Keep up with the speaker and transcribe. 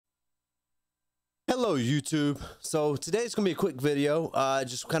Hello YouTube. So today's gonna be a quick video.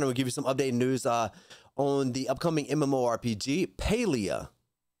 Just kind of give you some updated news on the upcoming MMORPG Palia.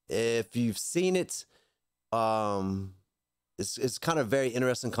 If you've seen it, it's kind of a very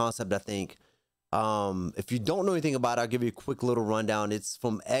interesting concept, I think. If you don't know anything about it, I'll give you a quick little rundown. It's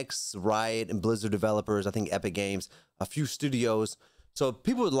from X, Riot, and Blizzard developers. I think Epic Games, a few studios. So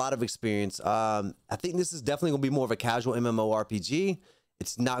people with a lot of experience. I think this is definitely gonna be more of a casual MMORPG.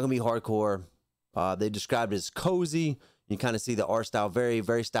 It's not gonna be hardcore. They described it as cozy. You kind of see the art style,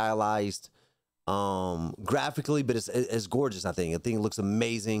 very stylized graphically, but it's gorgeous. I think it looks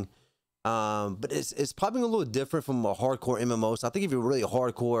amazing. But it's probably a little different from a hardcore MMO. So I think if you're really a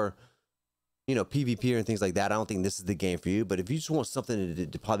hardcore, you know, PvP and things like that, I don't think this is the game for you. But if you just want something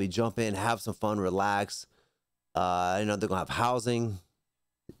to probably jump in, have some fun, relax, you know, they're gonna have housing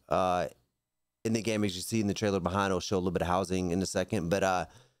in the game, as you see in the trailer behind. It'll show a little bit of housing in a second, but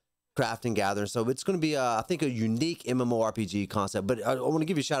crafting, gathering. So it's going to be, I think, a unique MMORPG concept. But I want to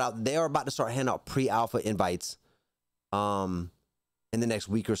give you a shout out. They are about to start handing out pre-alpha invites in the next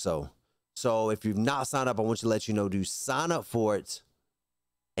week or so. So if you've not signed up, I want you to let you know, do sign up for it,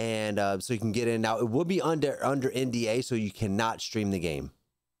 and so you can get in. Now it will be under NDA, so you cannot stream the game.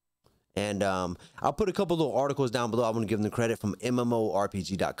 And I'll put a couple little articles down below. I want to give them credit from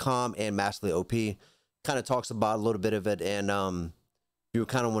MMORPG.com and Masterly OP. Kind of talks about a little bit of it, and you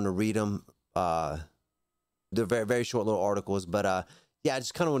kind of want to read them. They're very short little articles, but yeah, I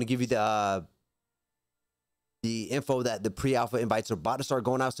just kind of want to give you the info that the pre-alpha invites are about to start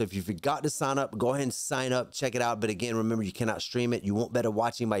going out. So if you forgot to sign up, go ahead and sign up, check it out. But again, remember, you cannot stream it. You won't better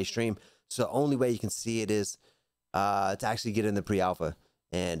watching by stream. So the only way you can see it is to actually get in the pre-alpha.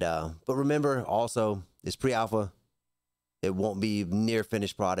 And but remember, also, it's pre-alpha. It won't be near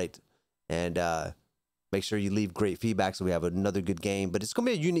finished product. And make sure you leave great feedback so we have another good game. But it's going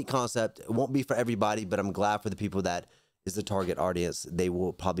to be a unique concept. It won't be for everybody, but I'm glad for the people that is the target audience. They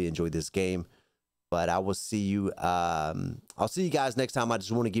will probably enjoy this game. But I will see you. I'll see you guys next time. I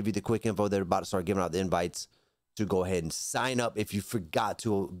just want to give you the quick info. They're about to start giving out the invites to go ahead and sign up if you forgot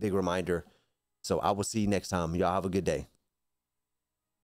to. A big reminder. So I will see you next time. Y'all have a good day.